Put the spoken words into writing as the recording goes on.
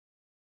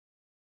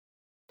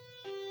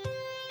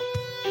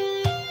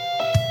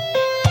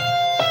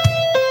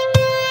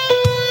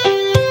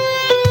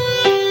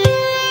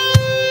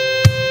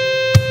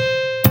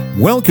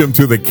Welcome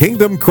to the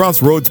Kingdom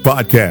Crossroads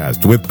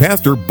podcast with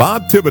Pastor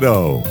Bob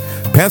Thibodeau.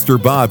 Pastor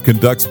Bob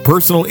conducts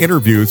personal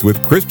interviews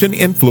with Christian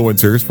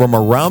influencers from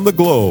around the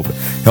globe,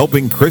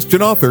 helping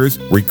Christian authors,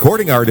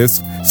 recording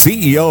artists,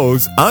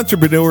 CEOs,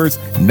 entrepreneurs,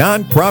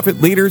 nonprofit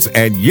leaders,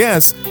 and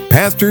yes,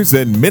 pastors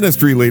and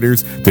ministry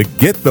leaders to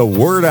get the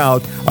word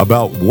out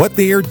about what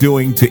they are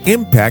doing to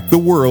impact the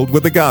world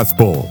with the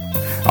gospel.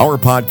 Our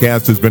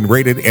podcast has been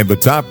rated in the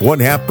top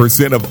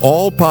 0.5% of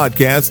all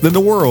podcasts in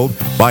the world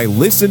by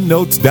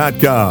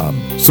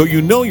listennotes.com, so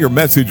you know your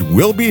message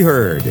will be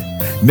heard.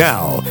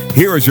 Now,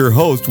 here is your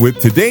host with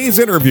today's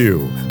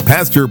interview,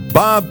 Pastor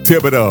Bob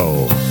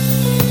Thibodeau.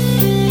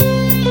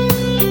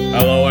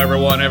 Hello,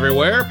 everyone,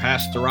 everywhere.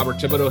 Pastor Robert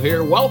Thibodeau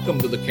here. Welcome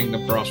to the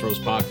Kingdom Crossroads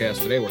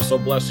podcast today. We're so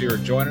blessed you are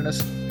joining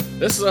us.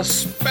 This is a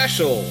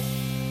special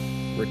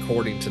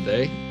recording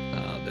today.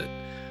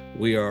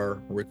 We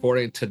are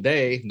recording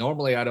today.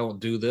 Normally, I don't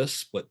do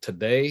this, but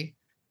today,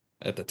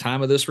 at the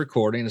time of this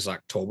recording, is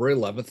October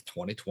 11th,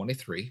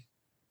 2023.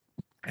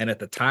 And at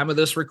the time of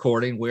this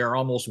recording, we are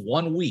almost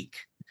 1 week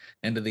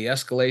into the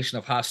escalation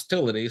of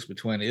hostilities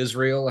between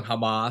Israel and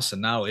Hamas,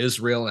 and now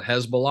Israel and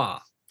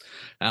Hezbollah.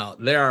 Now,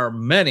 there are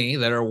many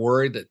that are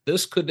worried that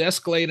this could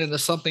escalate into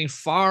something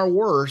far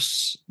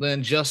worse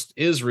than just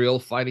Israel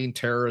fighting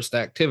terrorist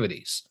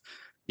activities.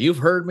 You've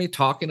heard me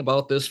talking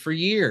about this for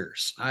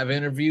years. I've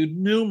interviewed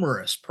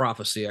numerous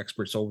prophecy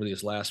experts over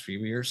these last few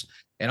years,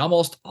 and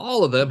almost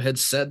all of them had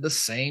said the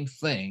same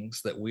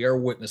things that we are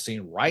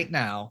witnessing right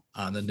now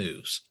on the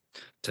news.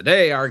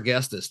 Today, our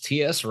guest is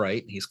TS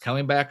Wright. He's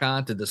coming back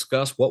on to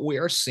discuss what we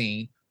are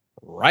seeing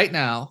right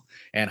now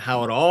and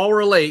how it all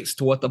relates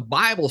to what the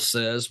Bible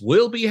says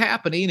will be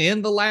happening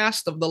in the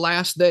last of the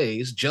last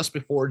days just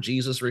before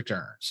Jesus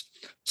returns.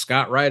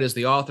 Scott Wright is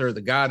the author of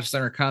the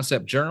God-Centered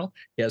Concept Journal.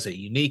 He has a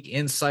unique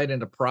insight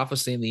into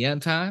prophecy in the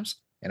end times,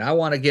 and I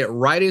want to get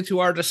right into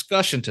our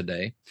discussion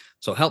today.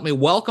 So help me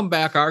welcome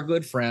back our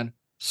good friend,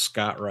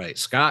 Scott Wright.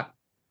 Scott,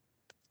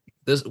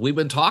 we've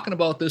been talking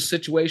about this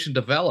situation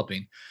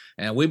developing,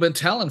 and we've been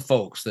telling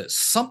folks that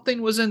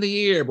something was in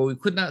the air, but we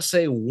could not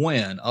say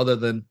when other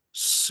than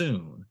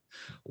soon.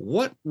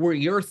 What were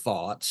your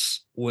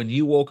thoughts when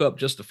you woke up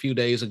just a few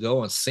days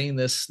ago and seen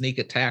this sneak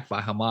attack by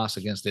Hamas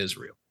against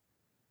Israel?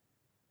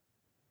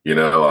 You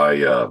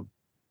know,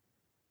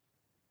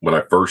 when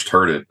I first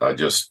heard it, I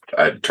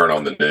had to turn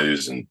on the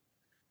news and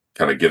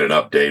kind of get an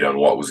update on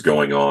what was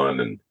going on.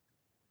 And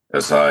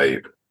as I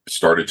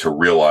started to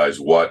realize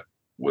what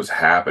was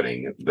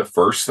happening, the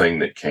first thing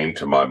that came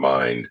to my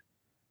mind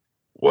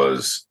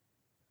was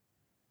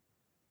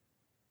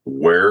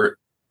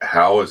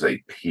how is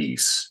a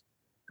peace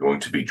going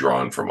to be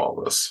drawn from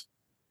all this?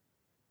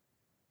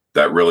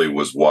 That really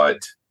was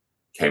what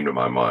came to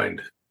my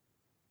mind,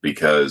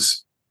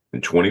 because in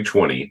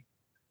 2020,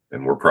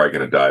 and we're probably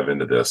going to dive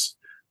into this,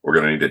 we're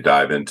going to need to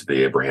dive into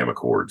the Abraham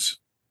Accords,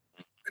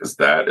 because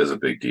that is a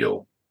big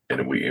deal. And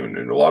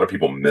a lot of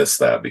people miss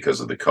that because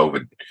of the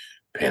COVID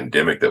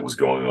pandemic that was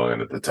going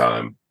on at the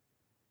time.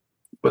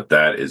 But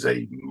that is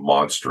a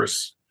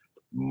monstrous,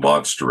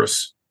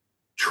 monstrous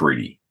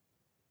treaty.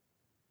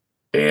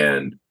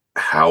 And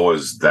how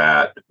is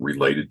that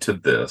related to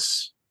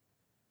this?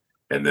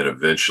 And then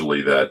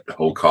eventually that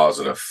whole cause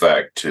and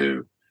effect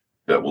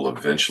that will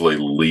eventually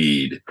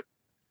lead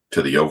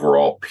to the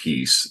overall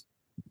peace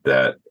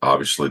that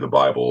obviously the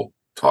Bible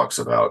talks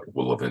about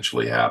will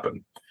eventually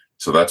happen.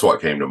 So that's what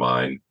came to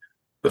mind.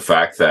 The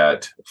fact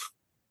that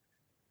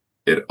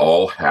it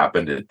all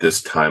happened at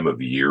this time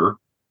of year,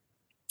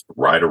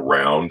 right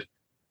around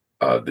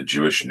the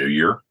Jewish New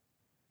Year,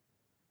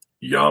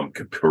 Yom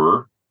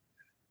Kippur.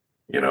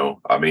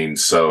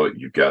 So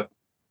you've got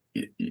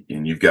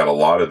a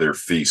lot of their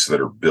feasts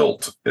that are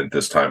built at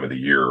this time of the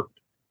year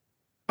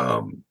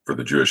for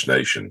the Jewish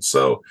nation.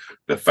 So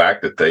the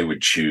fact that they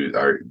would choose,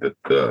 that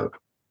the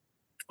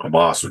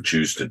Hamas would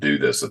choose to do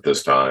this at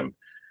this time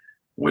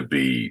would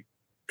be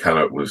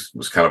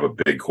was kind of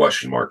a big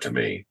question mark to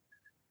me.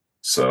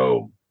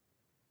 So,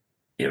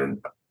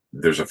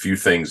 there's a few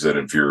things that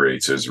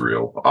infuriates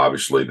Israel.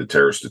 Obviously, the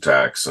terrorist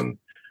attacks and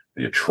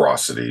the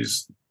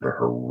atrocities, the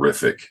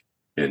horrific,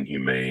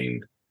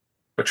 inhumane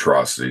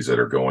atrocities that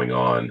are going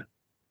on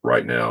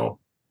right now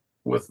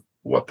with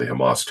what the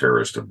Hamas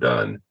terrorists have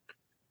done.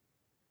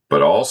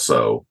 But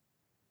also,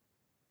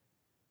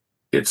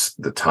 it's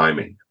the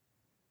timing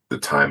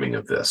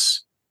of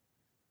this.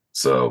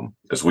 So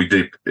as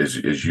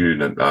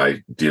you and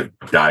I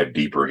dive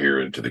deeper here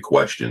into the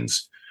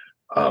questions,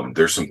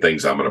 there's some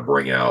things I'm going to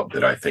bring out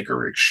that I think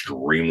are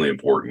extremely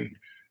important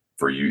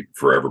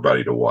for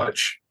everybody to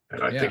watch.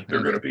 And I think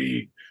they're going to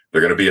be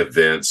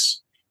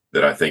events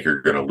that I think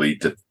are going to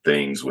lead to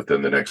things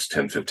within the next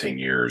 10, 15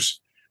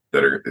 years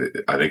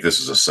I think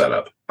this is a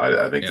setup.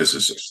 I think this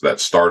is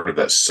that start of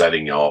that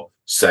setting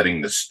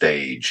the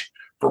stage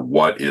for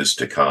what is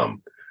to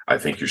come. I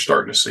think you're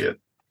starting to see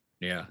it.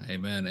 Yeah,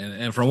 amen.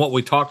 And from what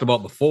we talked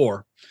about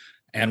before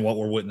and what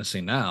we're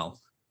witnessing now,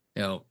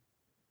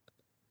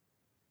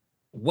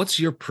 what's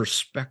your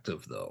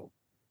perspective though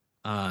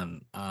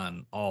on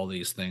all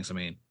these things? I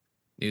mean,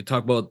 You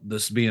talk about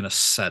this being a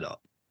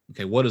setup.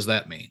 Okay, what does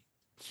that mean?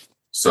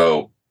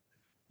 So,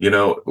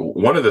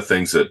 one of the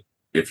things that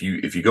if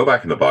you go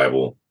back in the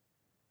Bible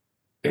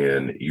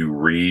and you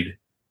read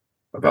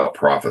about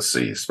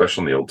prophecy,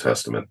 especially in the Old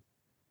Testament,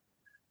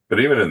 but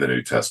even in the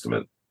New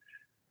Testament,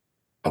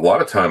 a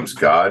lot of times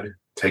God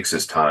takes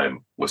his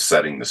time with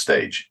setting the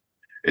stage.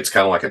 It's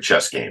kind of like a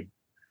chess game.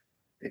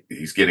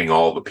 He's getting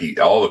all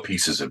the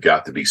pieces have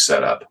got to be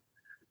set up,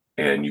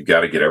 and you've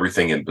got to get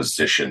everything in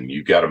position.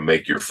 You've got to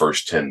make your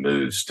first 10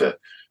 moves to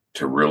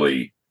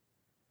really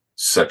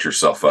set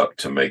yourself up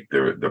to make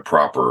the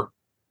proper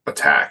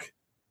attack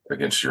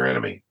against your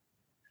enemy.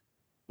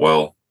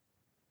 Well,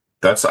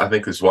 I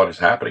think is what is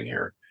happening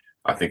here.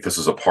 I think this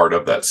is a part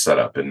of that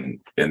setup.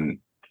 And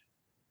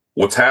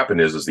what's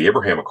happened is the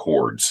Abraham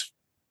Accords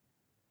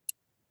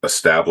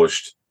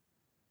established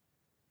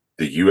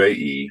the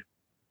UAE,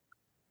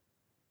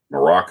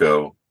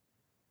 Morocco,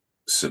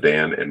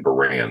 Sudan, and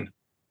Bahrain.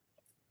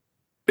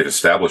 It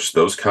established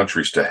those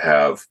countries to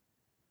have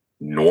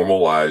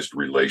normalized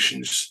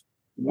relations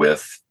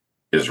with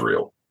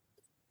Israel.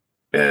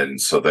 And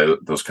so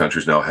those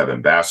countries now have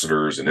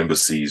ambassadors and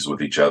embassies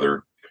with each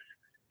other.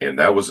 And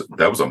that was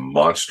a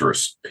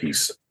monstrous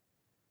peace,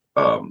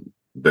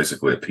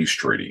 basically a peace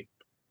treaty.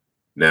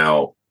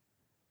 Now,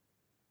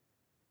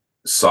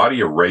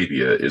 Saudi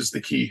Arabia is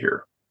the key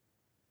here.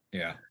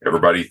 Yeah.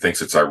 Everybody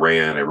thinks it's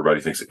Iran.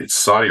 Everybody thinks it's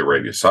Saudi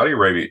Arabia.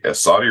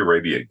 As Saudi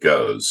Arabia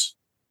goes,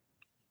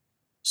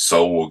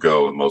 so will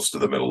go most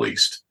of the Middle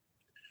East.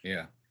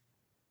 Yeah.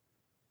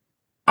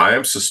 I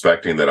am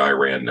suspecting that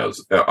Iran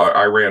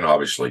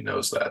obviously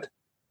knows that.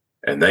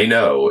 And they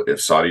know if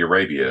Saudi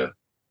Arabia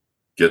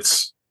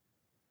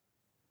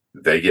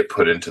they get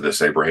put into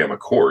this Abraham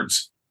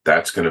Accords,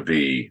 that's going to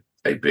be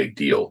a big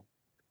deal.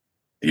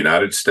 The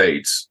United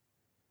States,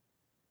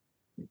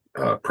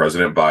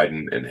 President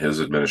Biden and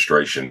his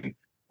administration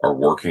are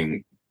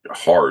working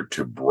hard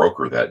to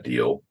broker that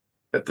deal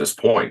at this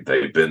point.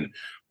 They've been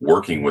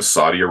working with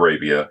Saudi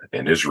Arabia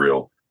and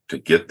Israel to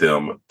get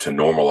them to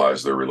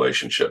normalize their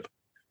relationship,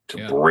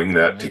 to bring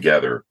that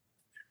together.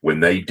 When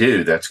they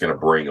do, that's going to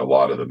bring a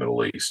lot of the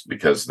Middle East,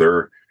 because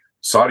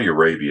Saudi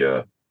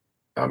Arabia,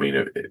 I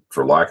mean,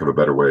 for lack of a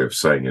better way of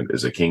saying it,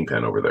 is a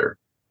kingpin over there.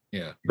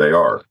 Yeah, they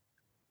are.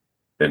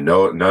 And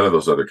none of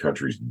those other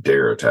countries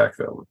dare attack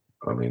them.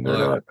 I mean, they're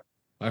not.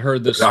 I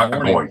heard this morning.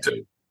 Not going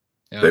to.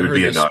 Yeah, they would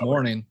be this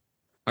morning.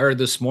 I heard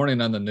this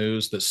morning on the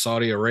news that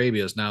Saudi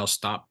Arabia has now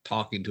stopped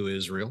talking to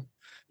Israel.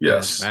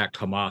 Yes. And backed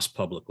Hamas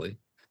publicly.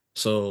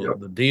 So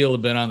the deal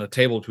had been on the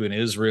table between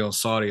Israel and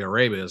Saudi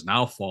Arabia is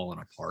now falling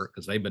apart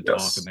because they've been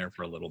talking there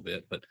for a little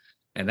bit.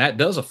 And that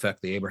does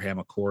affect the Abraham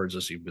Accords,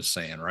 as you've been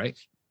saying, right?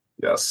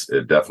 Yes,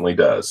 it definitely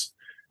does.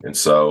 And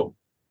so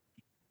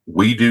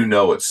we do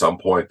know at some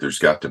point there's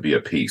got to be a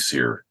peace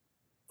here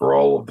for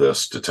all of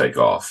this to take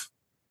off.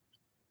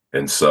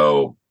 And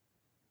so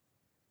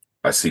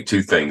I see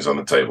two things on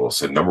the table.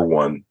 So number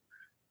one,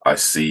 I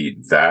see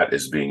that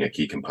as being a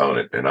key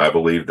component. And I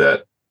believe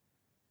that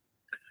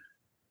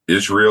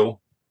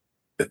Israel,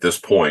 at this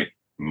point,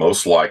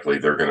 most likely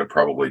they're going to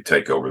probably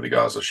take over the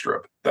Gaza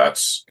Strip.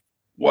 That's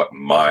what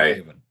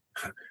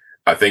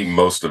I think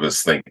most of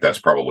us think that's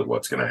probably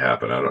what's going to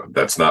happen.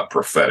 That's not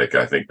prophetic.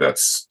 I think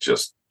that's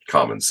just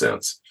common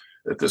sense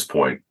at this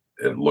point,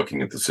 and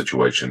looking at the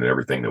situation and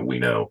everything that we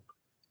know.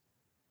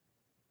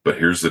 But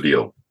here's the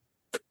deal.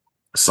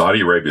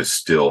 Saudi Arabia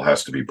still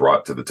has to be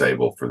brought to the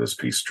table for this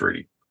peace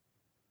treaty.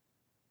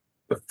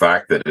 The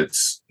fact that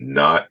it's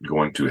not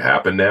going to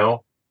happen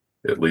now,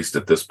 at least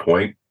at this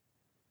point,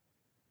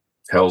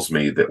 tells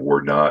me that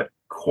we're not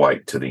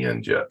quite to the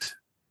end yet.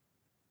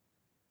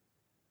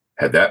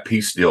 Had that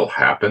peace deal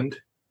happened,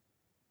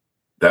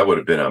 that would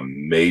have been a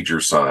major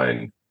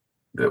sign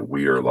that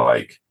we are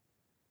like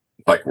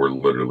we're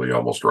literally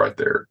almost right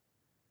there.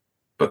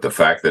 But the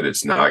fact that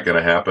it's not going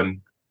to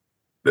happen,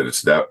 that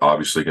it's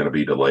obviously going to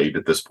be delayed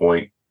at this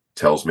point,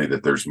 tells me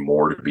that there's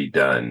more to be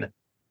done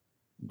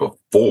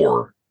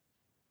before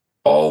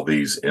all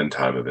these end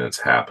time events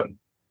happen.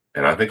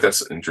 And I think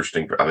that's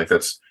interesting. I think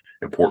that's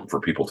important for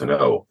people to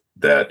know,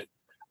 that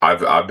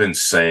I've been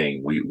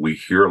saying, we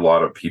hear a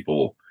lot of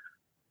people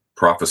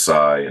prophesy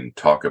and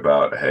talk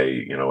about,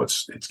 hey,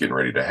 it's getting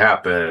ready to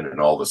happen and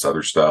all this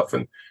other stuff.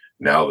 And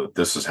now that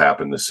this has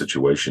happened, this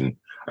situation,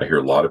 I hear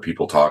a lot of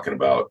people talking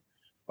about,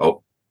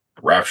 oh,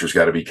 rapture's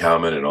got to be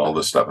coming and all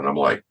this stuff. And I'm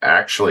like,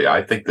 actually,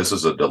 I think this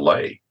is a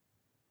delay.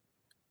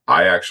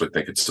 I actually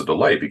think it's a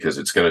delay because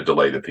it's going to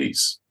delay the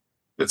peace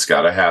that's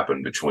got to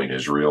happen between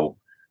Israel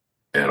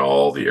and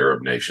all the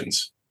Arab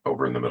nations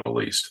over in the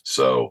Middle East.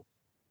 So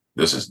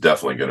this is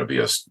definitely going to be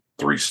a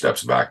 3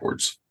 steps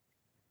backwards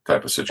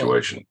type of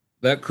situation.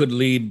 That could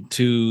lead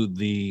to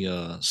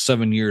the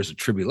 7 years of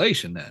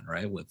tribulation then,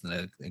 right? With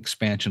the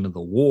expansion of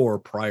the war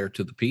prior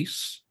to the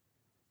peace.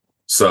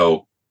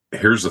 So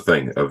here's the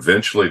thing.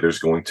 Eventually there's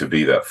going to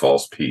be that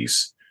false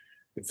peace.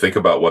 Think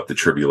about what the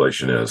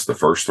tribulation is. The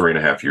first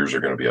 3.5 years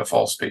are going to be a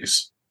false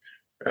peace.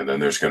 And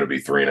then there's going to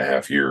be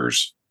 3.5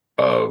 years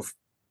of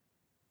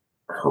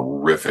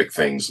horrific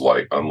things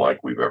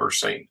unlike we've ever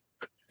seen.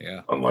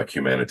 unlike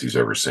humanity's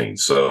ever seen.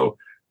 So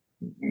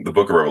the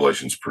book of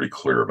Revelation is pretty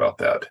clear about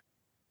that.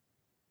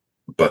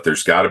 But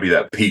there's got to be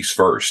that peace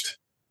first,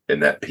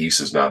 and that peace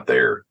is not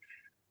there.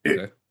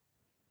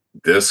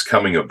 This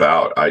coming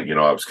about, I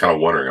was kind of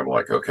wondering, I'm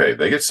like, okay,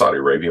 they get Saudi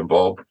Arabia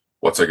involved,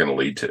 what's that going to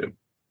lead to?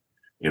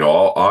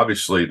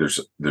 Obviously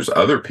there's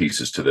other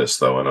pieces to this,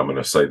 though, and I'm going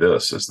to say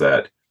this, is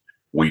that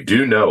we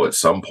do know at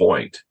some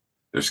point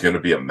there's going to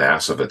be a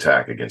massive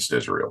attack against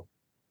Israel,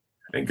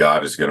 and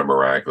God is going to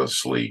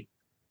miraculously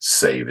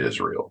save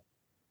Israel.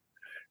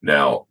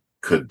 Now,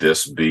 could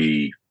this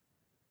be,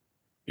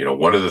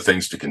 one of the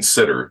things to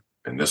consider,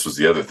 and this was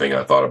the other thing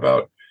I thought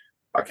about,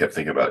 I kept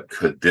thinking about,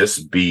 could this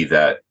be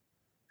that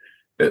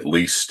at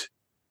least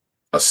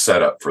a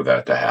setup for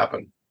that to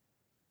happen,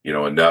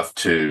 enough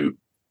to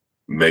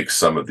make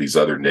some of these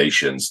other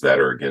nations that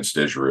are against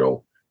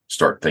Israel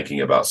start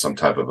thinking about some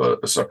type of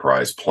a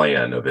surprise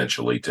plan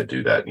eventually to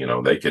do that.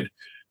 They could,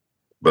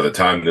 by the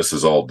time this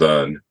is all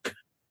done,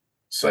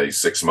 say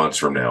 6 months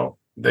from now,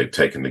 they've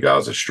taken the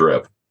Gaza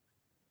Strip,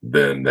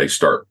 then they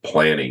start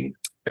planning,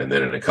 and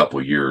then in a couple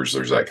of years,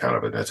 there's that kind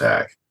of an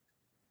attack.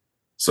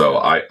 So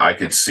I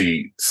could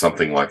see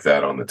something like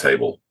that on the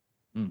table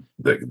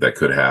that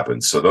could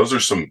happen. So those are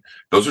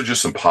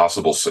just some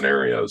possible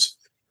scenarios.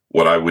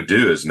 What I would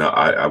do is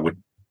I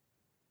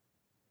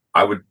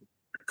would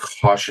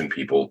caution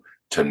people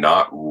to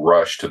not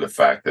rush to the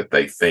fact that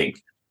they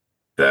think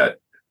that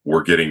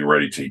we're getting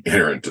ready to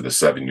enter into the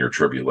 7-year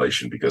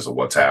tribulation because of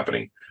what's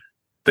happening.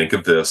 Think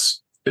of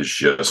this as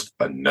just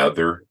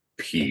another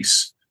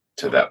piece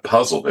to that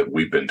puzzle that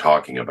we've been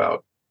talking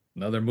about.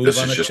 Another move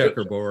on the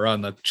checkerboard,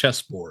 on the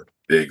chessboard.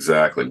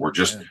 Exactly.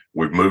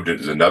 We've moved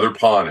it. Another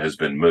pawn has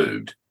been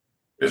moved,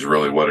 is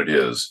really what it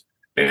is.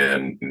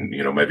 And,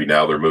 maybe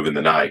now they're moving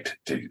the knight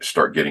to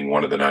start getting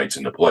one of the knights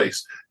into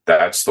place.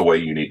 That's the way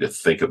you need to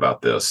think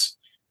about this.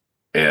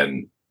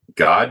 And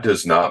God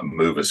does not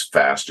move as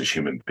fast as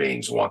human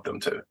beings want him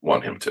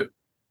to.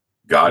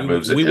 God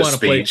moves at his speed. We want to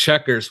play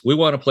checkers. We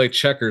want to play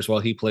checkers while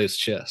he plays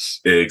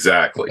chess.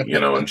 Exactly.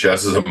 And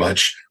chess is a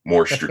much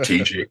more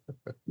strategic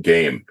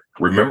game.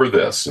 Remember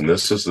this, and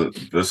this is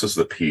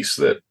the piece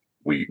that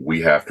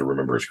we have to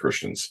remember as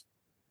Christians.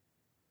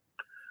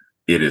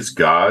 It is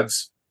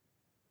God's.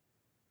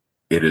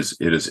 It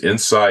is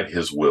inside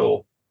his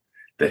will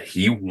that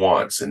he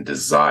wants and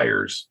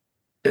desires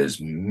as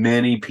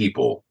many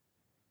people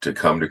to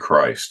come to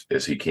Christ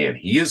as he can.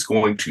 He is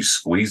going to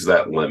squeeze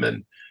that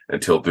lemon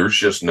until there's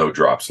just no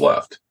drops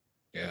left.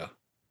 Yeah.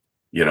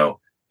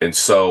 And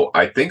so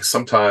I think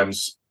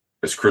sometimes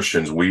as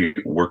Christians,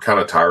 we're kind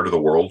of tired of the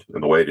world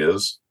and the way it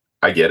is.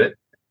 I get it.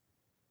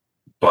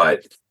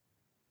 But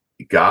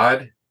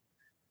God,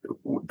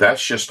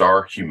 that's just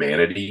our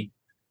humanity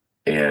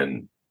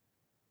and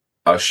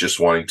us just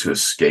wanting to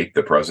escape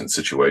the present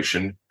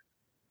situation.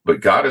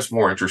 But God is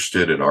more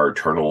interested in our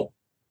eternal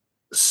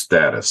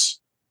status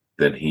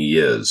than he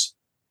is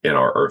in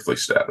our earthly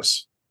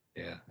status.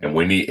 Yeah. And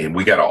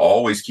we got to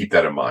always keep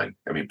that in mind.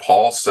 I mean,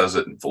 Paul says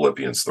it in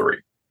Philippians 3.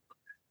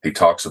 He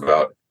talks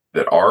about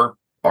that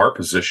our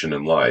position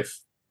in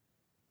life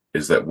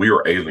is that we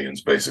are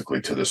aliens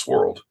basically to this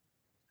world.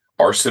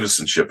 Our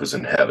citizenship is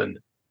in heaven,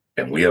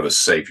 and we have a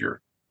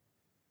savior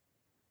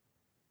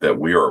that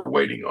we are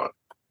waiting on.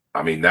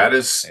 I mean,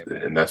 that's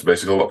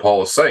basically what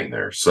Paul is saying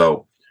there.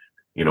 So,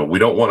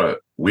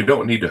 we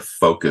don't need to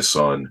focus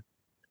on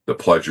the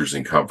pleasures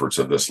and comforts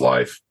of this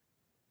life.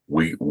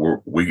 We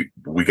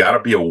got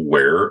to be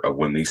aware of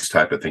when these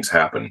type of things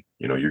happen.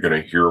 You're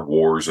going to hear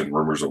wars and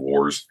rumors of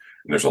wars,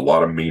 and there's a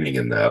lot of meaning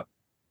in that.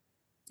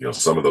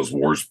 Some of those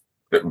wars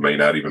that may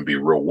not even be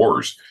real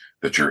wars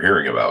that you're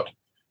hearing about,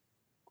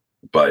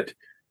 but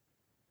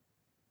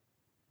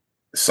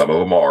some of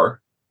them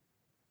are,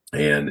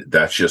 and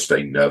that's just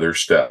another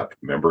step.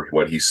 Remember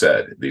what he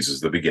said. This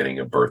is the beginning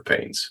of birth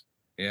pains.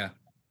 Yeah.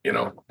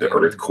 The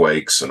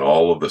earthquakes and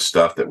all of the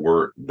stuff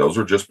those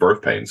are just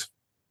birth pains.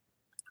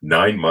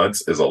 9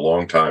 months is a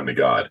long time to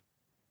God.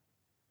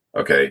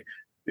 Okay.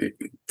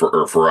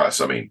 For us,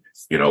 I mean,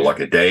 like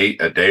a day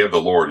of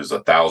the Lord is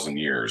 1,000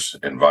 years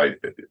and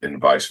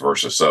vice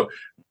versa. So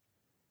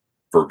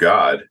for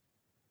God,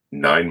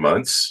 9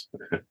 months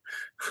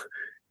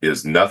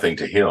is nothing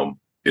to him.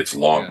 It's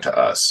long to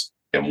us.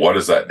 And what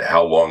is that?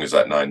 How long does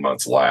that 9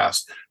 months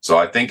last? So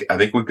I think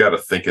we've got to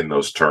think in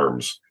those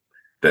terms,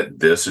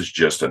 that this is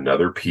just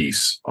another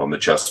piece on the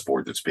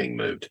chessboard that's being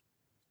moved.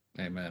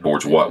 Amen.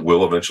 Towards what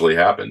will eventually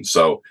happen.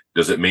 So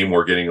does it mean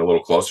we're getting a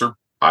little closer?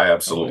 I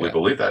absolutely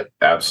believe that.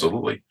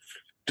 Absolutely.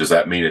 Does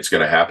that mean it's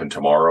going to happen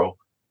tomorrow?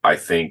 I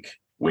think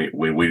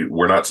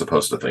we're not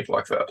supposed to think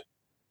like that.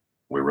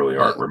 We really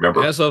aren't.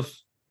 Remember, as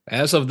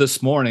of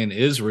this morning,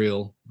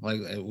 Israel,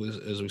 like it was,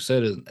 as we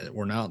said,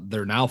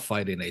 they're now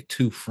fighting a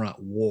 2-front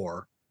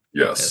war.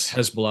 Yes.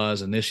 As Hezbollah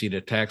has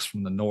initiated attacks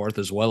from the north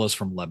as well as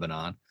from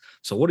Lebanon.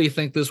 So what do you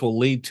think this will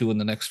lead to in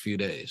the next few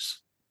days?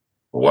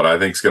 What I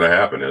think is going to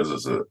happen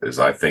is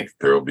I think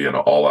there will be an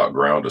all-out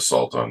ground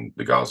assault on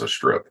the Gaza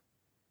Strip.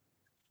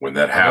 When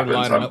that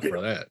happens, I'm up for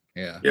that.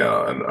 Yeah.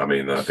 Yeah, and I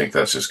mean, I think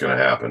that's just going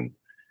to happen.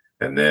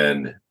 And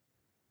then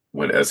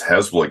as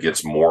Hezbollah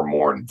gets more and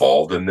more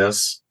involved in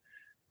this,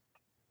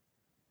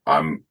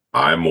 I'm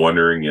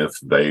wondering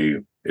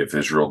if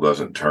Israel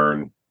doesn't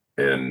turn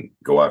and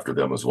go after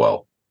them as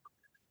well.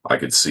 I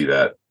could see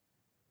that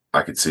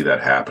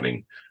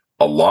happening.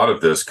 A lot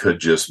of this could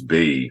just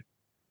be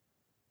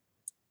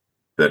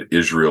that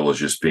Israel is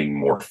just being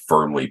more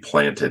firmly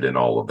planted in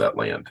all of that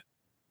land.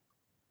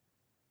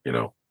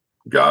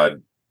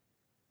 God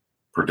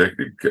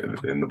predicted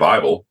in the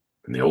Bible,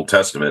 in the Old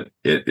Testament,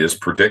 it is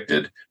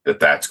predicted that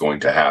that's going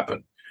to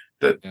happen,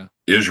 that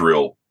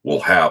Israel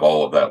will have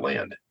all of that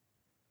land.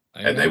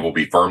 And they will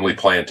be firmly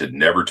planted,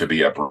 never to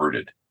be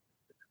uprooted.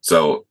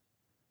 So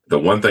the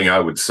one thing I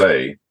would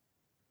say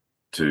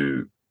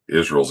to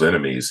Israel's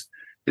enemies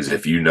is,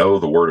 if you know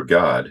the word of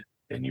God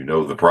and you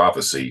know the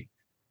prophecy,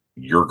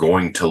 you're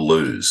going to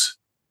lose.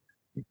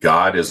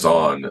 God is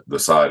on the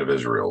side of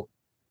Israel.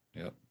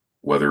 Yep.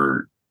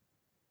 Whether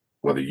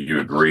you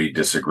agree,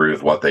 disagree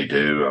with what they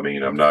do. I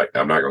mean, I'm not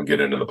going to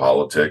get into the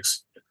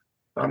politics.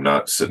 I'm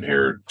not sitting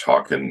here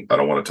talking.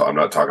 I'm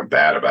not talking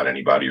bad about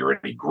anybody or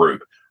any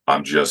group.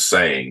 I'm just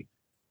saying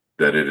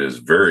that it is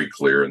very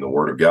clear in the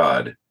word of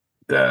God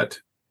that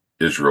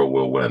Israel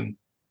will win,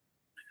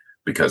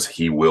 because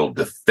he will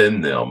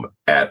defend them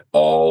at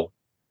all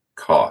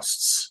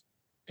costs.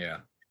 Yeah.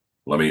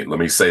 Let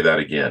me say that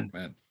again.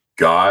 Man.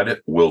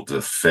 God will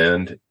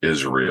defend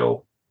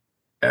Israel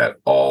at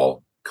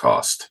all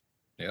cost.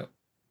 Yep.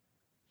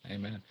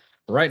 Amen.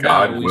 Right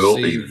God now,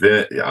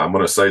 I'm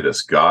going to say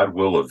this. God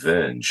will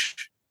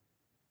avenge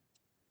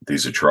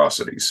these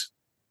atrocities.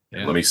 Yeah.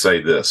 And let me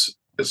say this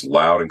as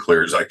loud and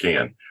clear as I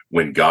can.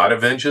 When God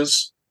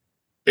avenges,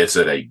 it's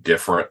at a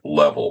different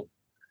level.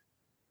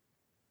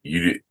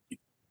 I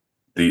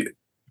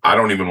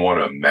don't even want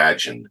to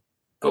imagine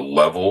the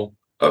level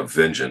of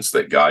vengeance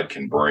that God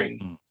can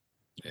bring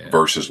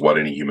versus what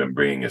any human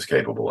being is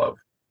capable of.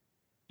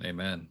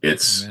 Amen.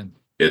 It's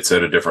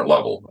at a different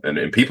level.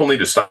 And people need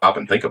to stop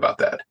and think about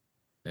that.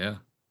 Yeah.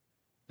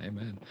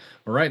 Amen.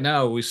 Well, right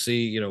now we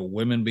see,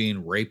 women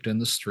being raped in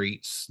the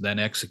streets, then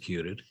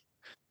executed,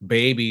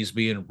 babies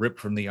being ripped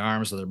from the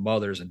arms of their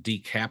mothers and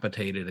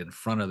decapitated in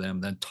front of them,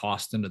 then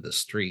tossed into the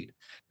street.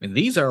 I mean,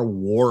 these are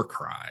war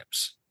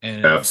crimes.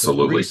 And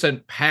absolutely, the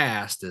recent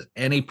past is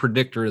any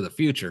predictor of the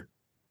future.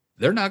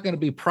 They're not going to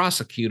be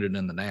prosecuted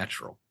in the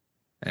natural.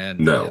 And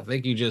no. I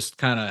think you just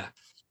kind of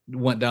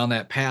went down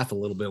that path a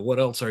little bit. What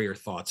else are your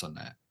thoughts on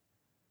that?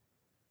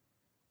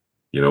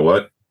 You know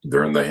what?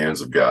 They're in the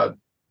hands of God.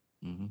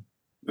 Mm-hmm.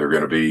 They're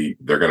going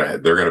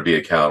to be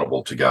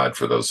accountable to God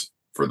for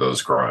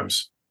those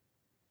crimes.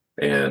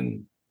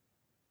 And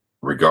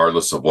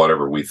regardless of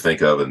whatever we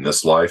think of in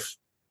this life,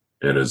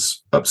 and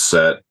is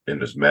upset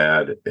and is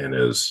mad and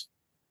is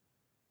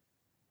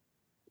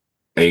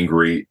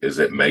angry as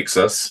it makes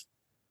us,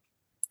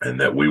 and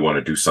that we want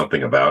to do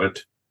something about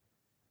it,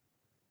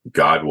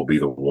 God will be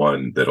the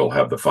one that'll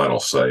have the final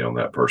say on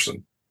that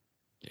person.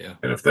 Yeah.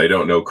 And if they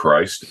don't know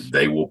Christ,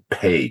 they will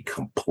pay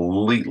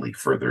completely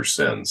for their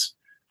sins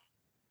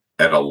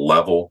at a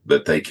level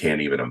that they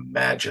can't even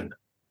imagine.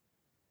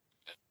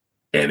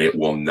 And it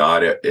will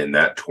not, in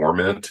that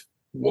torment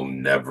will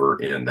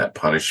never end. That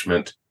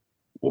punishment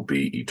will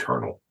be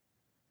eternal.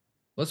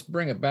 Let's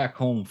bring it back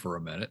home for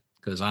a minute,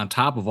 because on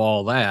top of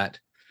all that,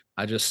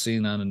 I just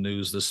seen on the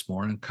news this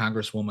morning,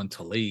 Congresswoman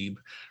Talib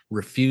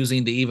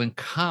refusing to even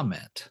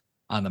comment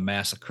on the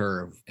massacre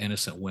of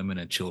innocent women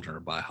and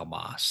children by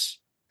Hamas.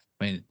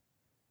 I mean,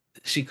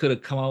 she could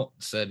have come out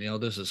and said,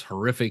 this is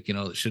horrific,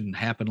 it shouldn't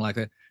happen like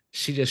that.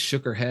 She just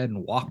shook her head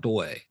and walked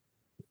away,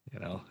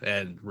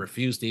 and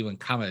refused to even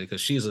comment,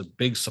 because she's a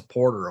big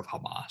supporter of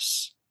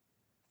Hamas.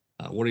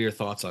 What are your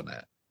thoughts on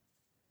that?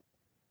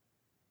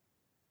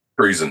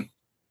 Treason.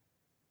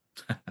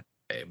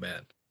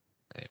 Amen.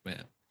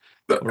 Amen.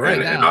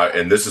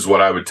 And this is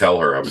what I would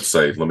tell her. I would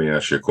say, let me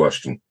ask you a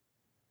question.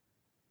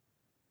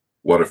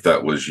 What if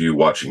that was you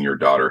watching your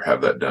daughter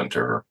have that done to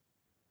her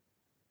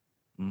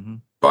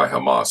by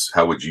Hamas?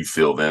 How would you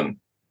feel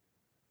then?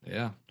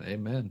 Yeah.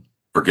 Amen.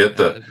 Forget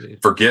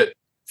the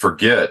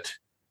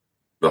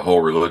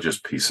whole religious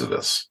piece of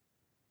this.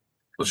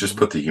 Let's just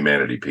put the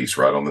humanity piece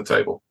right on the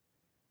table.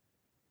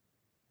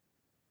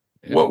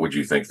 Yeah. What would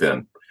you think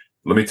then?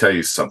 Let me tell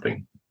you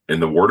something. In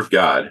the Word of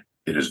God,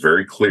 it is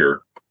very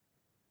clear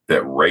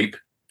that rape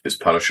is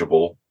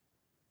punishable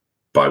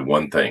by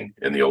one thing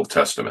in the Old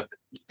Testament: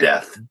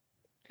 death.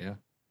 Yeah.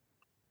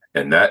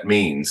 And that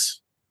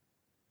means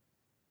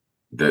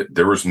that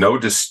there was no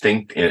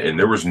distinction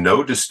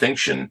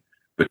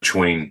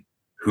between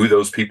who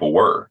those people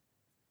were,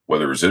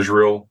 whether it was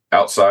Israel,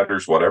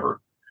 outsiders,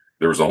 whatever.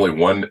 There was only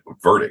one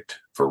verdict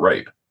for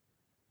rape: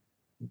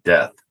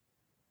 death.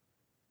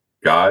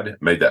 God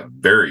made that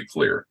very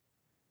clear.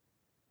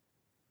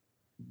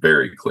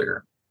 Very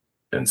clear.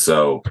 And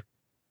so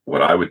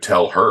what I would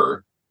tell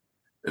her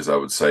is, I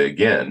would say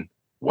again,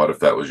 what if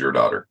that was your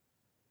daughter?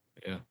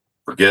 Yeah.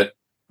 Forget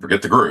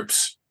the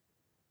groups.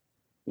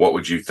 What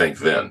would you think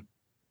then?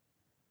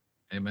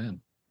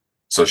 Amen.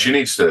 So she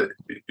needs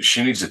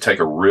to take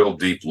a real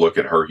deep look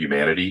at her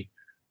humanity,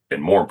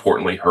 and more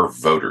importantly, her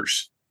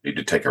voters. need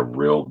to take a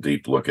real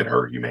deep look at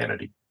her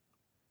humanity.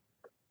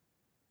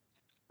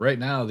 Right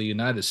now, the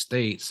United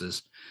States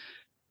is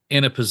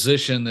in a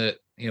position that,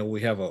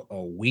 we have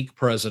a weak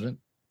president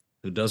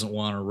who doesn't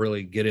want to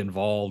really get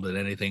involved in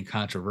anything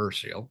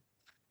controversial.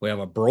 We have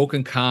a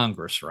broken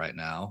Congress right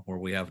now where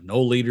we have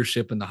no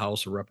leadership in the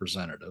House of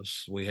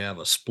Representatives. We have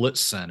a split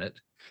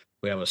Senate.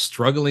 We have a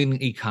struggling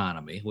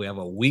economy. We have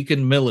a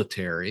weakened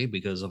military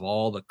because of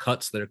all the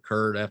cuts that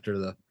occurred after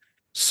the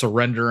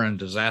surrender and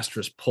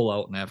disastrous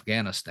pullout in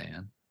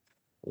Afghanistan.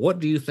 What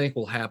do you think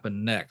will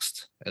happen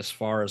next as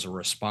far as a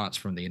response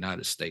from the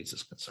United States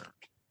is concerned?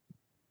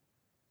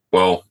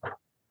 Well,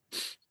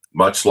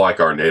 much like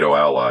our NATO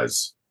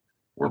allies,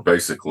 we're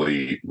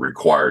basically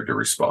required to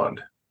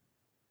respond.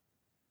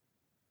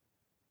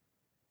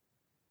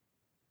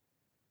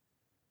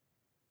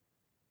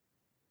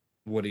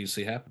 What do you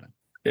see happening?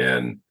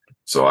 And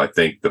so I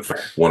think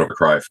one of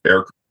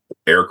the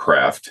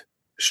aircraft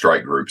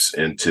strike groups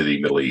into the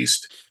Middle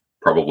East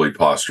probably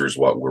postures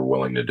what we're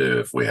willing to do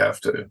if we have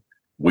to.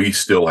 We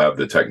still have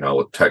the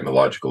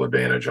technological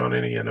advantage on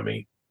any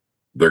enemy.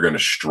 They're going to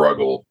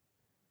struggle.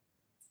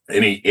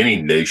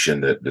 Any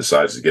nation that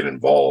decides to get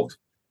involved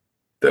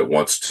that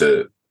wants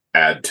to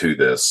add to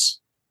this,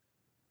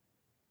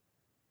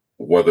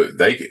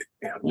 they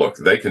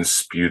can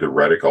spew the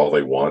rhetoric all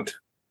they want,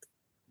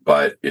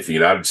 but if the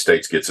United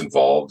States gets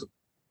involved,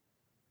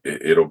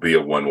 it'll be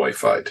a one-way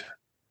fight,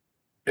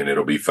 and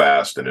it'll be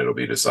fast and it'll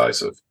be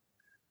decisive.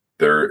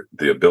 The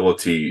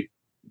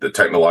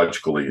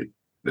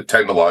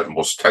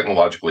most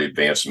technologically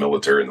advanced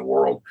military in the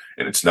world,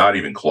 and it's not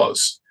even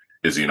close,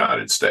 is the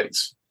United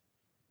States.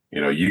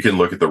 You can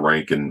look at the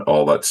rank and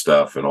all that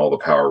stuff and all the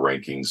power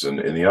rankings, and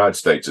the United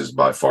States is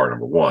by far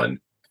number one.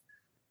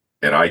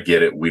 And I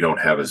get it. We don't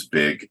have as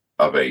big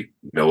of a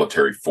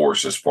military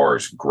force as far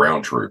as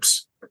ground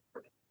troops,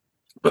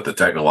 but the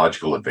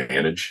technological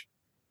advantage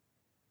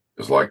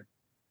is like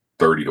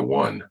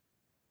 30-1.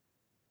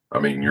 I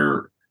mean,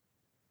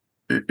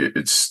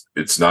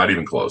 it's not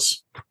even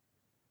close,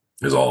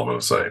 is all I'm going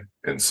to say.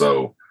 And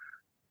so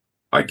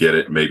I get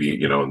it. Maybe,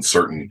 in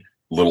certain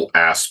little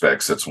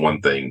aspects, that's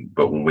one thing.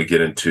 But when we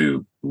get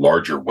into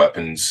larger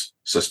weapons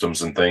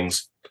systems and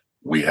things,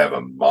 we have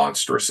a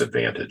monstrous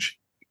advantage.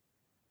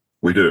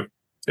 We do.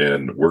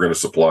 And we're going to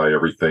supply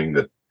everything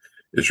that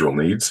Israel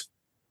needs.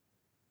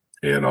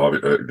 And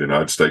the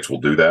United States will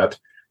do that.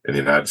 And the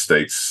United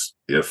States,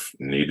 if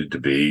needed to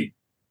be,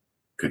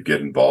 could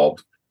get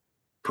involved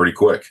pretty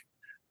quick.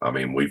 I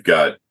mean, we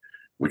got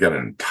an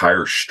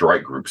entire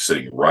strike group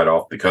sitting right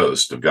off the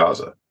coast of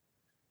Gaza.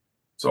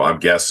 So I'm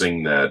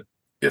guessing that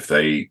if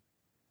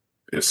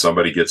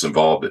somebody gets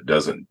involved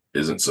that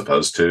isn't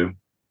supposed to,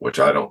 which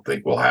I don't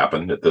think will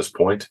happen at this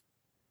point,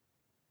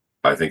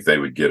 I think they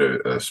would get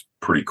a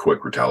pretty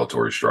quick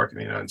retaliatory strike in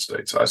the United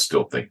States. I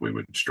still think we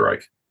would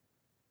strike.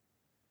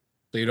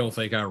 So you don't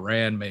think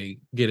Iran may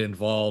get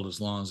involved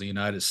as long as the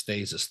United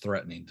States is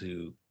threatening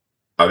to?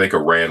 I think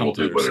Iran will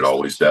do what it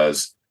always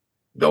does.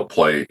 They'll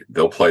play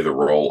the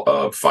role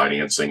of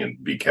financing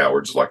and be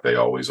cowards like they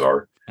always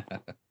are.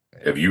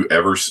 Have you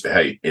ever,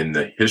 in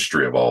the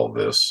history of all of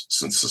this,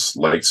 since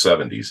the late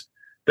 70s,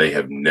 they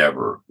have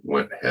never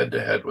went head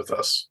to head with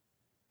us.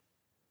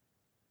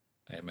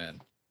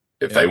 Amen.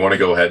 If they want to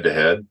go head to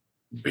head,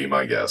 be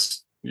my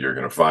guest. You're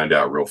going to find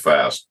out real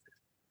fast.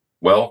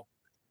 Well,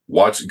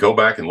 go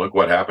back and look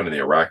what happened in the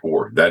Iraq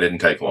War. That didn't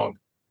take long.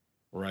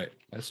 Right.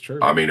 That's true.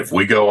 I mean, if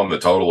we go on the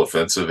total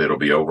offensive, it'll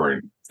be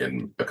over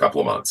in a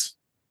couple of months.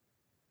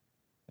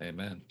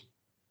 Amen.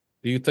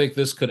 Do you think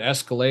this could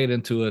escalate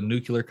into a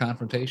nuclear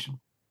confrontation?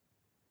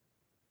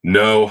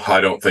 No,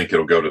 I don't think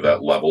it'll go to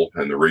that level.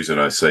 And the reason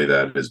I say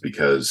that is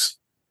because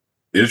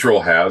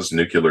Israel has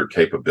nuclear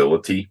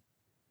capability.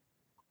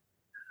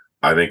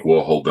 I think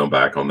we'll hold them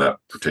back on that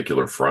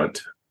particular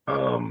front.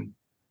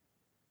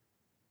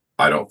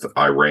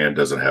 Iran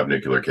doesn't have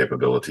nuclear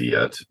capability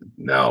yet.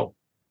 Now,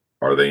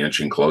 are they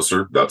inching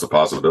closer? That's a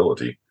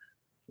possibility.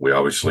 We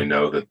obviously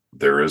know that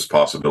there is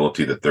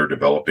possibility that they're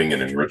developing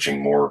and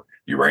enriching more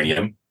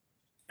uranium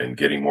and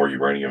getting more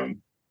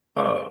uranium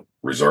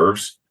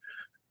reserves.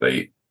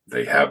 They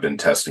have been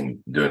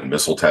doing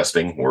missile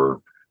testing. We're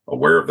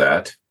aware of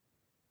that.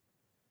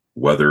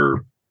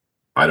 They're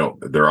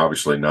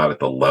obviously not at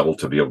the level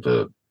to be able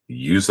to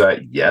use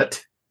that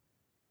yet.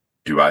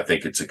 Do I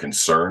think it's a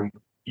concern?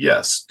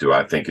 Yes. Do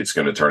I think it's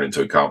going to turn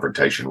into a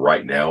confrontation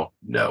right now?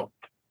 No,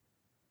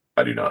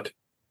 I do not.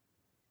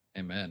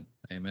 Amen.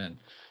 Amen.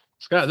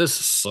 Scott, this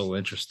is so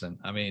interesting.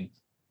 I mean,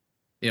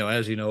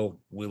 as you know,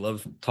 we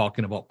love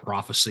talking about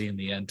prophecy in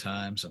the end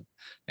times.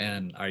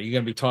 And are you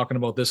going to be talking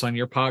about this on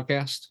your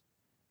podcast?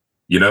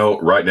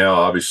 Right now,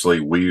 obviously,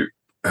 we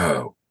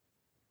are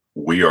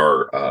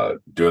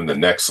doing the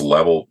next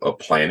level of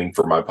planning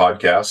for my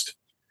podcast.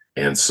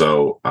 And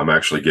so I'm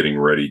actually getting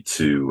ready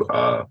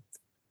to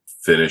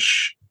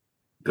finish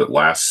the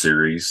last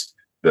series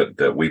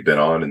that we've been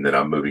on. And then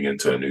I'm moving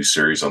into a new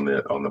series on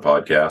the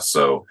podcast.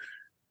 So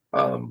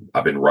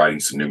I've been writing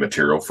some new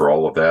material for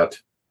all of that.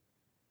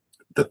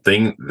 The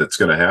thing that's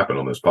going to happen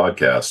on this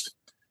podcast,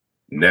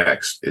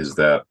 next is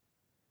that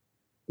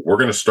we're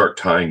going to start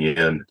tying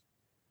in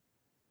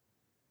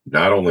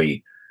not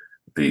only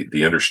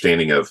the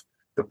understanding of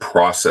the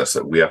process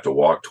that we have to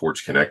walk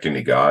towards connecting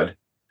to God,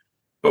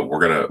 but we're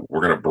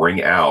gonna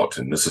bring out,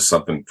 and this is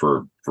something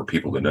for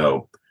people to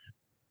know.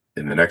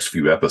 In the next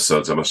few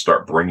episodes, I'm going to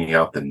start bringing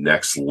out the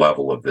next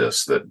level of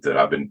this that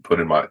I've been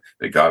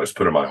that God has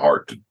put in my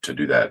heart to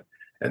do that,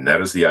 and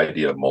that is the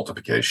idea of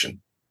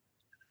multiplication.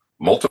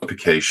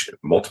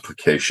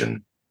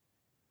 Multiplication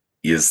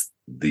is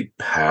the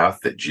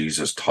path that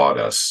Jesus taught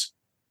us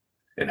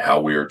and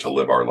how we are to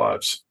live our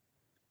lives.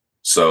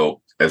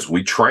 So as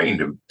we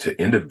train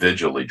to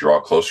individually draw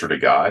closer to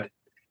God,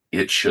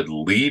 it should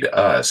lead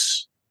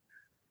us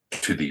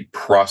to the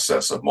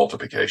process of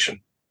multiplication.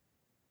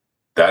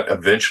 That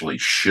eventually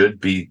should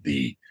be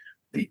the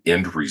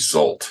end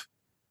result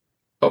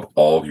of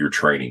all of your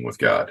training with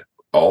God.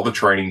 All the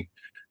training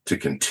to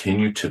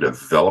continue to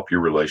develop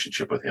your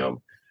relationship with Him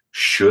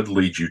should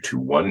lead you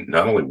to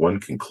not only one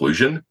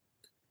conclusion,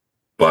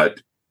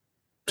 but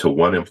to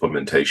one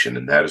implementation,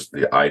 and that is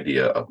the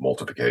idea of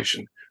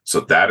multiplication.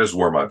 So that is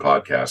where my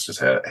podcast is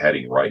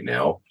heading right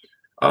now.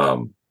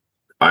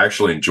 I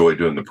actually enjoy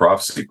doing the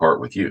prophecy part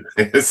with you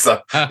with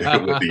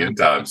the end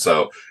time.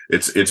 So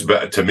it's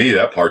to me,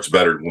 that part's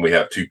better when we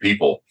have two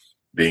people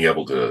being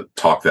able to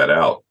talk that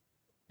out.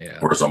 Yeah.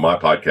 Whereas on my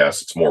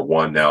podcast, it's more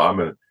one.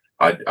 Now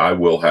I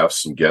will have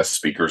some guest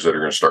speakers that are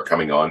going to start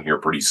coming on here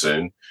pretty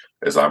soon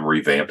as I'm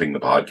revamping the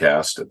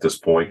podcast at this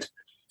point.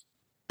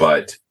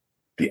 But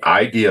the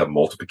idea of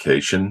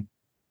multiplication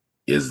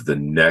is the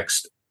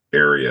next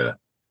area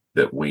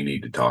that we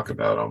need to talk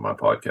about on my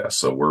podcast.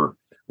 So we're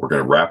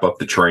going to wrap up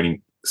the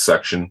training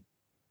section,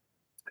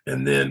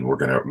 and then we're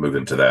going to move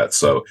into that.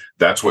 So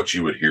that's what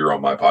you would hear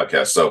on my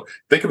podcast. So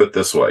think of it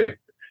this way.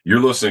 You're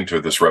listening to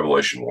this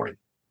revelation warning,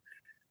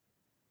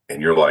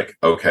 and you're like,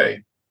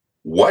 okay,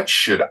 what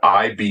should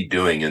I be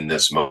doing in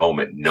this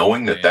moment,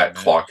 knowing that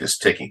clock is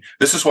ticking?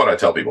 This is what I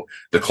tell people.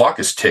 The clock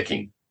is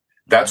ticking.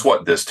 That's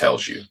what this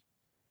tells you.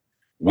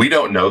 We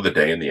don't know the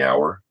day and the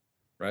hour,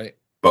 right?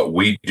 But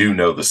we do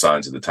know the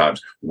signs of the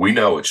times. We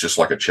know it's just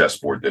like a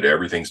chessboard, that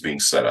everything's being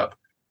set up.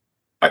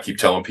 I keep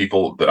telling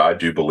people that I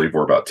do believe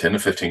we're about 10 to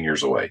 15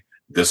 years away.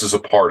 This is a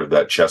part of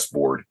that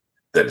chessboard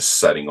that is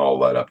setting all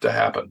that up to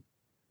happen.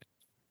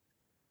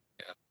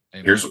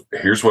 Yeah.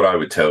 Here's what I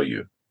would tell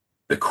you.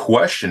 The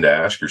question to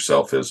ask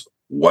yourself is,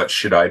 what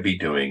should I be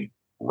doing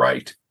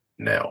right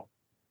now?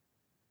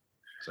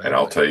 Exactly. And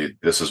I'll tell you,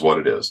 this is what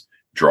it is.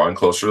 Drawing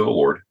closer to the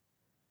Lord,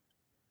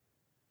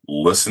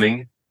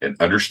 listening and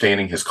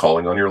understanding His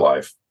calling on your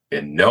life,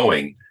 and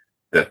knowing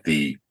that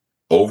the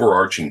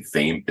overarching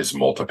theme is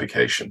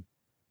multiplication.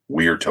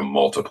 We are to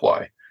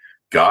multiply.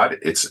 God,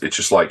 it's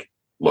just like,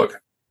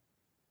 look,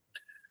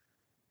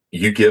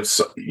 you give,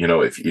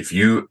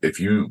 if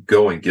you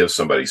go and give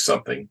somebody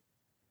something,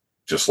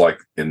 just like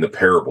in the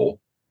parable,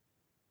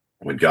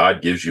 when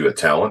God gives you a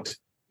talent,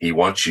 He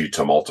wants you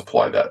to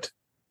multiply that.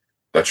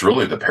 That's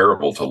really the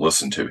parable to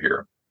listen to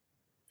here.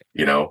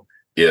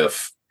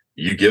 If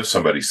you give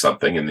somebody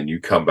something and then you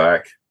come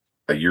back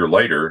a year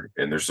later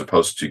and they're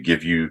supposed to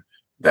give you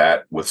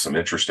that with some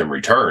interest in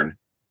return,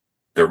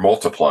 they're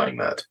multiplying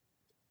that.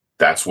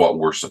 That's what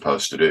we're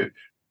supposed to do.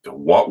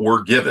 What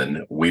we're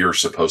given, we are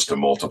supposed to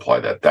multiply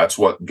that. That's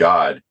what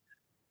God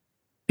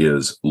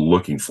is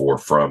looking for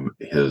from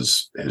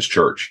his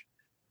church.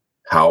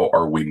 How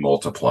are we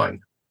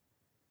multiplying?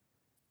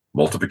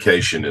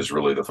 Multiplication is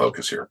really the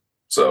focus here.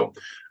 So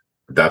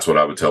that's what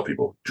I would tell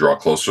people. Draw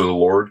closer to the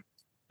Lord,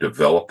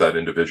 develop that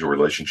individual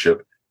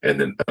relationship, and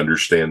then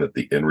understand that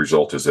the end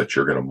result is that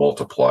you're going to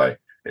multiply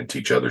and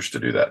teach others to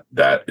do that.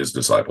 That is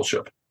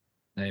discipleship.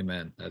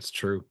 Amen. That's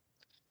true.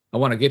 I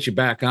want to get you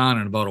back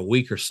on in about a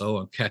week or so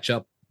and catch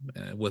up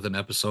with an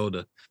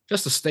episode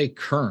just to stay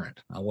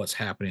current on what's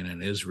happening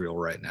in Israel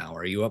right now.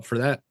 Are you up for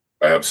that?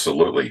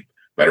 Absolutely.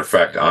 Matter of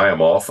fact, I am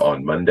off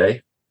on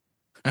Monday.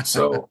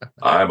 So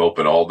I'm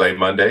open all day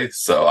Monday.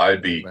 So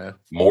I'd be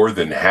more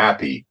than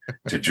happy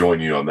to join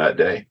you on that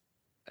day.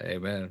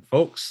 Amen.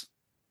 Folks,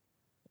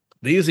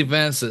 these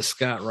events that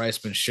Scott Wright's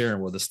been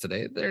sharing with us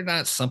today, they're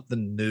not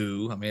something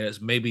new. I mean,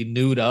 it's maybe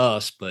new to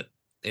us, but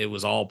it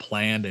was all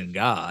planned in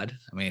God.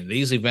 I mean,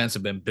 these events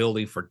have been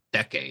building for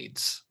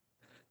decades,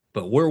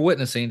 but we're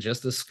witnessing,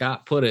 just as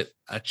Scott put it,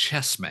 a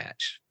chess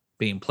match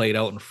being played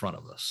out in front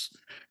of us.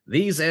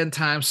 These end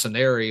time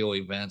scenario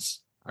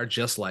events are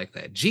just like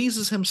that.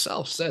 Jesus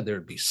himself said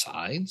there'd be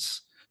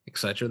signs,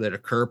 etc., that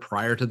occur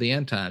prior to the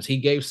end times. He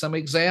gave some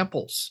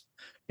examples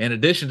in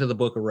addition to the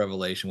book of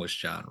Revelation,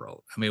 which John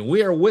wrote. I mean,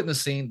 we are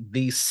witnessing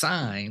these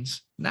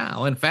signs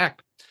now. In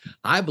fact,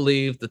 I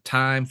believe the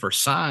time for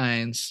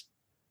signs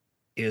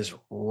is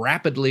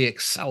rapidly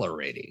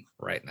accelerating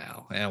right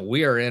now. And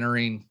we are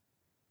entering,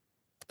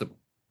 to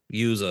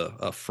use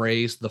a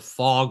phrase, the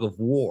fog of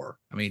war.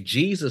 I mean,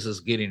 Jesus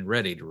is getting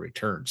ready to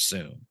return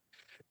soon.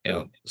 You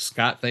know,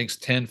 Scott thinks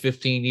 10,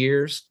 15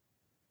 years,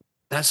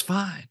 that's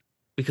fine.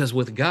 Because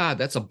with God,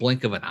 that's a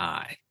blink of an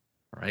eye,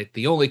 right?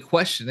 The only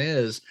question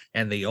is,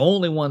 and the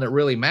only one that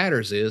really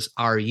matters is,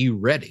 are you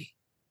ready?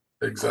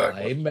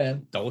 Exactly.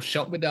 Amen. Don't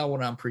shut me down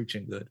when I'm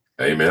preaching good.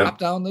 Amen. Drop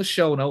down the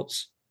show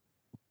notes.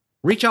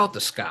 Reach out to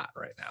Scott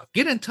right now.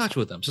 Get in touch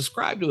with him.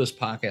 Subscribe to his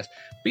podcast.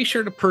 Be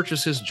sure to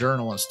purchase his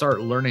journal and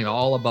start learning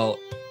all about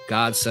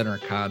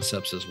God-centered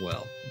concepts as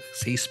well,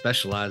 because he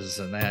specializes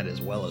in that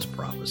as well as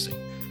prophecy.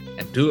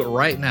 And do it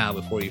right now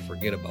before you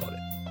forget about it.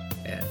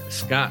 And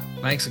Scott,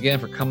 thanks again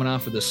for coming on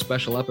for this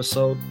special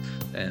episode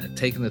and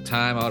taking the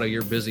time out of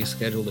your busy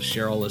schedule to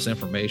share all this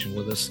information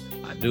with us.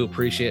 I do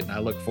appreciate it, and I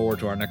look forward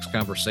to our next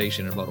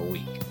conversation in about a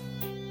week.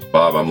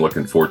 Bob, I'm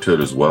looking forward to it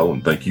as well,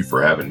 and thank you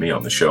for having me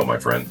on the show, my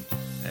friend.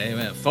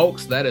 Amen.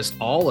 Folks, that is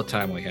all the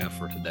time we have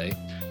for today.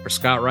 For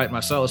Scott Wright and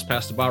myself, it's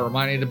Pastor Bob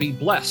reminding you to be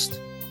blessed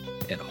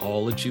in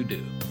all that you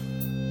do.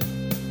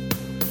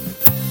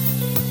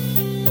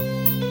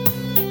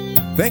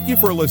 Thank you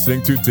for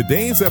listening to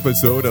today's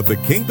episode of the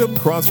Kingdom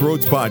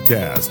Crossroads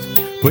Podcast.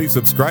 Please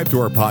subscribe to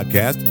our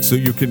podcast so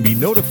you can be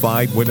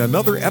notified when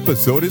another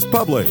episode is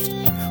published.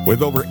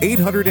 With over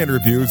 800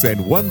 interviews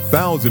and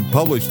 1,000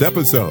 published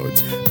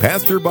episodes,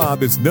 Pastor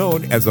Bob is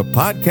known as a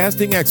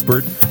podcasting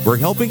expert for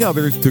helping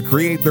others to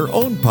create their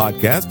own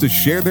podcast to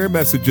share their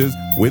messages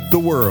with the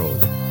world.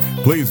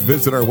 Please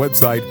visit our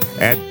website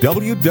at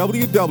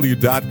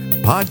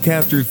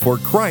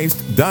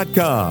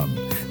www.podcastersforchrist.com.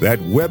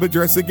 That web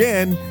address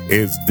again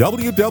is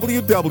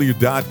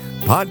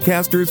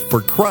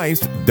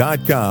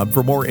www.podcastersforchrist.com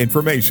for more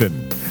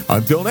information.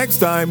 Until next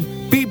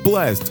time, be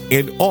blessed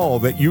in all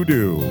that you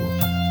do.